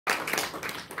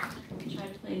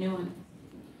fairly new one.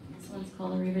 This one's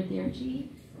called Arrivederci,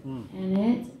 and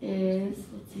it is,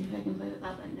 let's see if I can play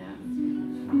without that note.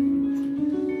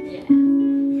 Yeah.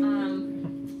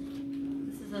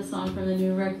 This is a song from the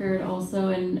new record also,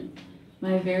 and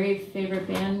my very favorite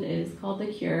band is called The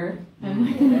Cure. I'm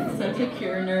like such a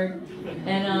Cure nerd,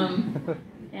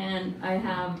 and I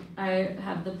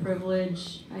had the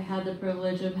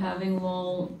privilege of having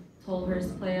Lowell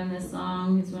Tolhurst play on this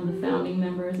song. He's one of the founding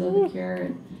members of The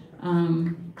Cure.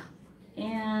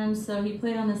 And so he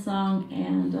played on this song,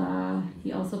 and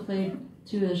he also played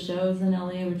 2 of the shows in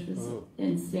LA, which was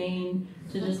insane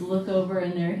to just look over,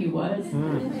 and there he was.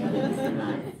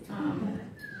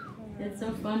 It's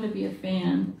so fun to be a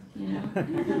fan, you know.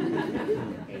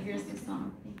 Okay, here's the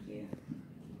song. Thank you.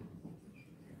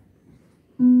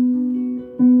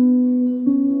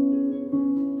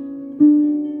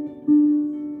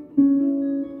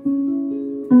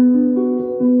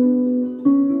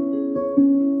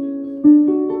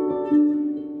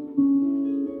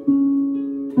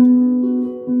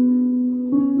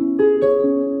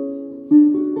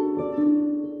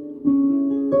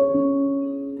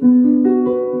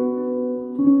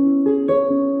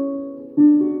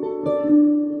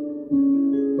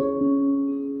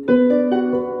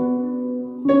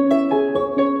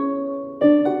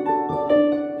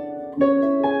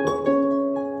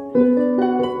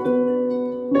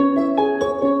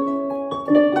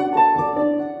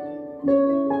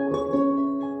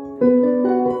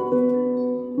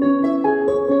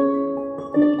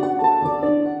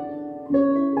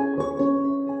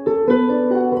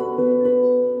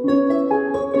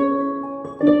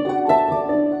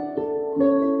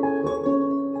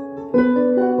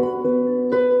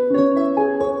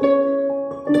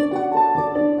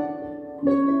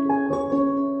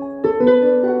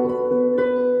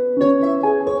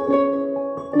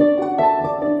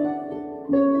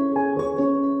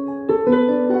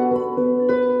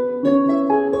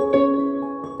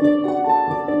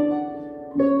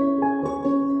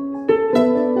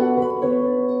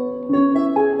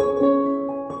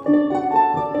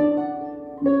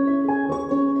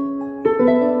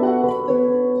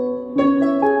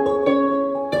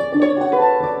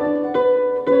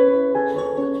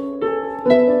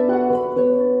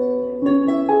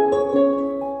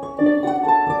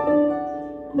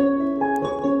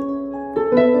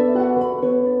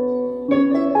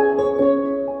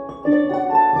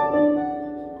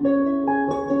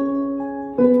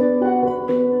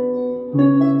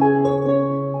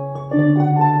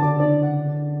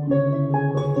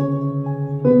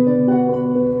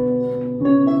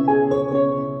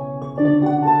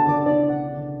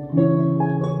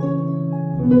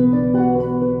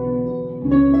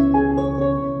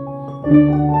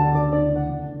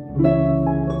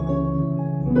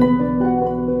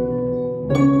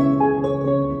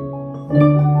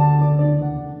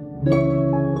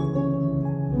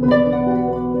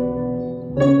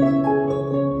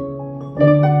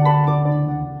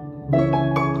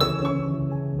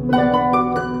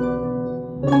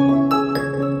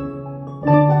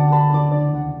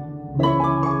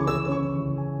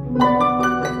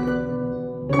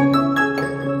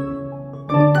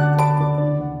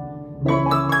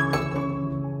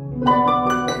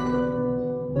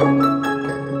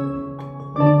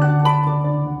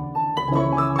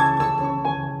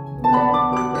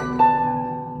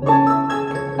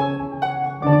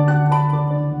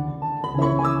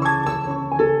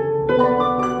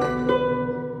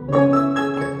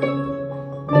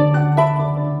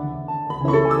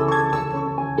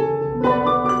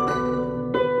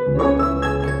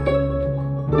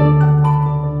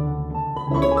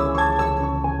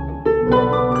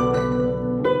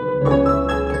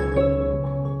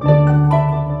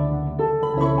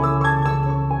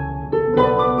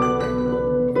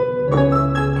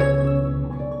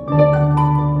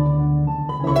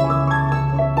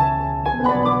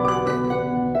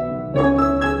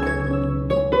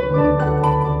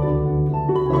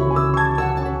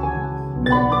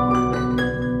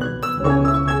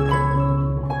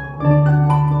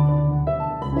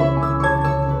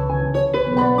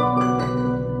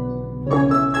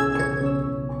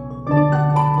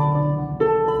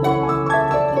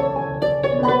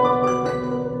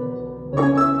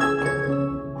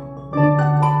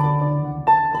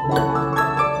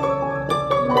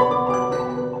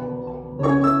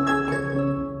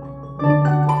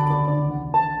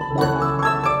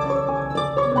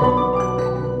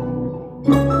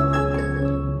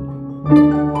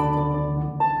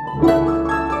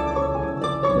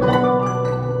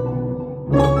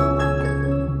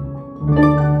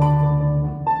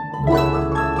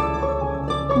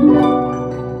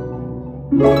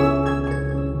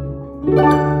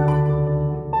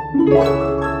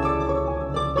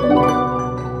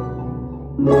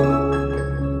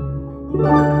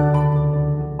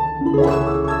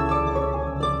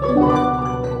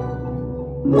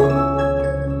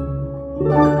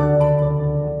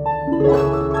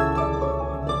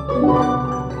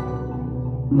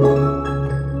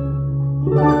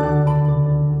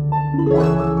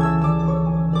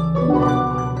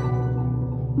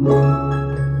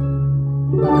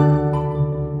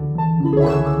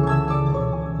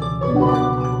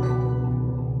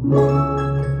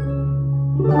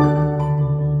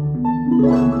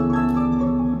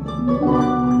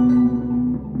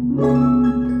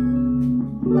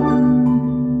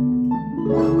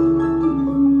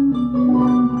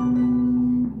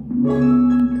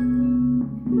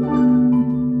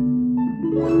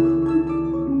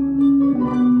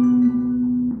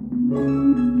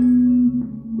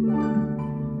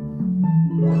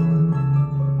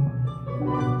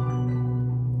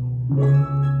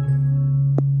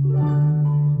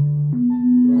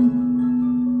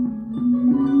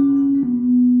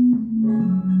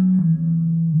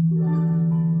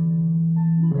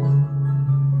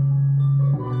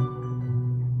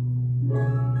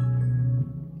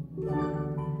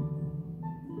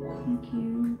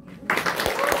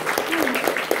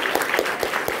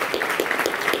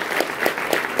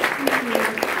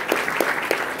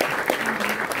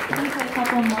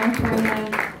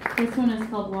 This one is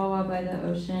called Wawa by the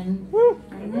Ocean.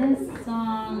 And this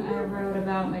song I wrote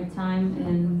about my time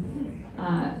in,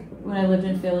 when I lived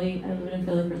in Philly. I lived in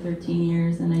Philly for 13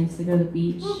 years, and I used to go to the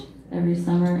beach every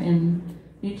summer in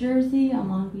New Jersey on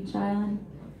Long Beach Island.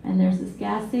 And there's this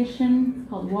gas station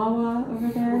called Wawa over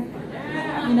there.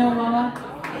 You know Wawa?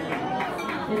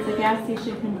 It's a gas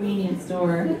station convenience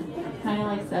store, kind of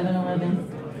like 7-Eleven.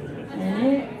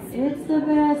 And it's the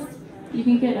best. You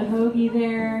can get a hoagie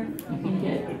there. You can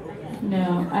get,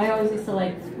 I always used to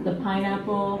like the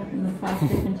pineapple in the plastic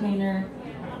container.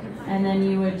 And then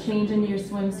you would change into your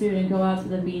swimsuit and go out to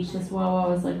the beach. This Wawa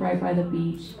was like right by the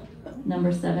beach,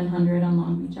 number 700 on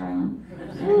Long Beach Island.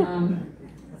 And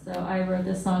so I wrote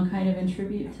this song kind of in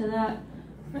tribute to that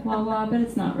Wawa, but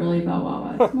it's not really about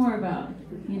Wawa. It's more about,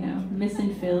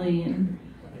 missing Philly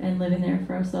and living there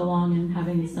for so long and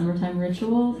having these summertime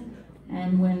rituals.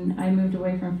 And when I moved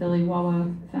away from Philly,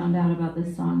 Wawa found out about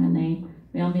this song and they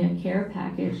mailed me a care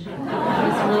package. It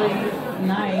was really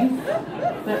nice.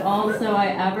 But also I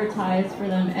advertised for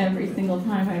them every single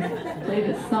time I play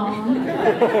this song.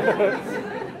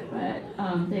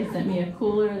 But they sent me a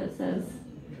cooler that says,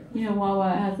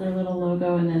 Wawa has their little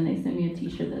logo, and then they sent me a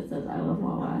t-shirt that says, I love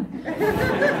Wawa.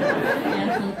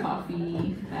 And some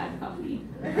coffee, bad coffee.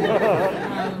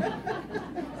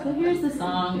 So here's the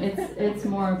song. It's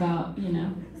more about,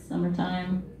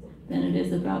 summertime than it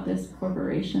is about this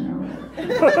corporation or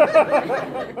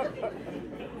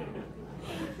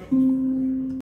whatever.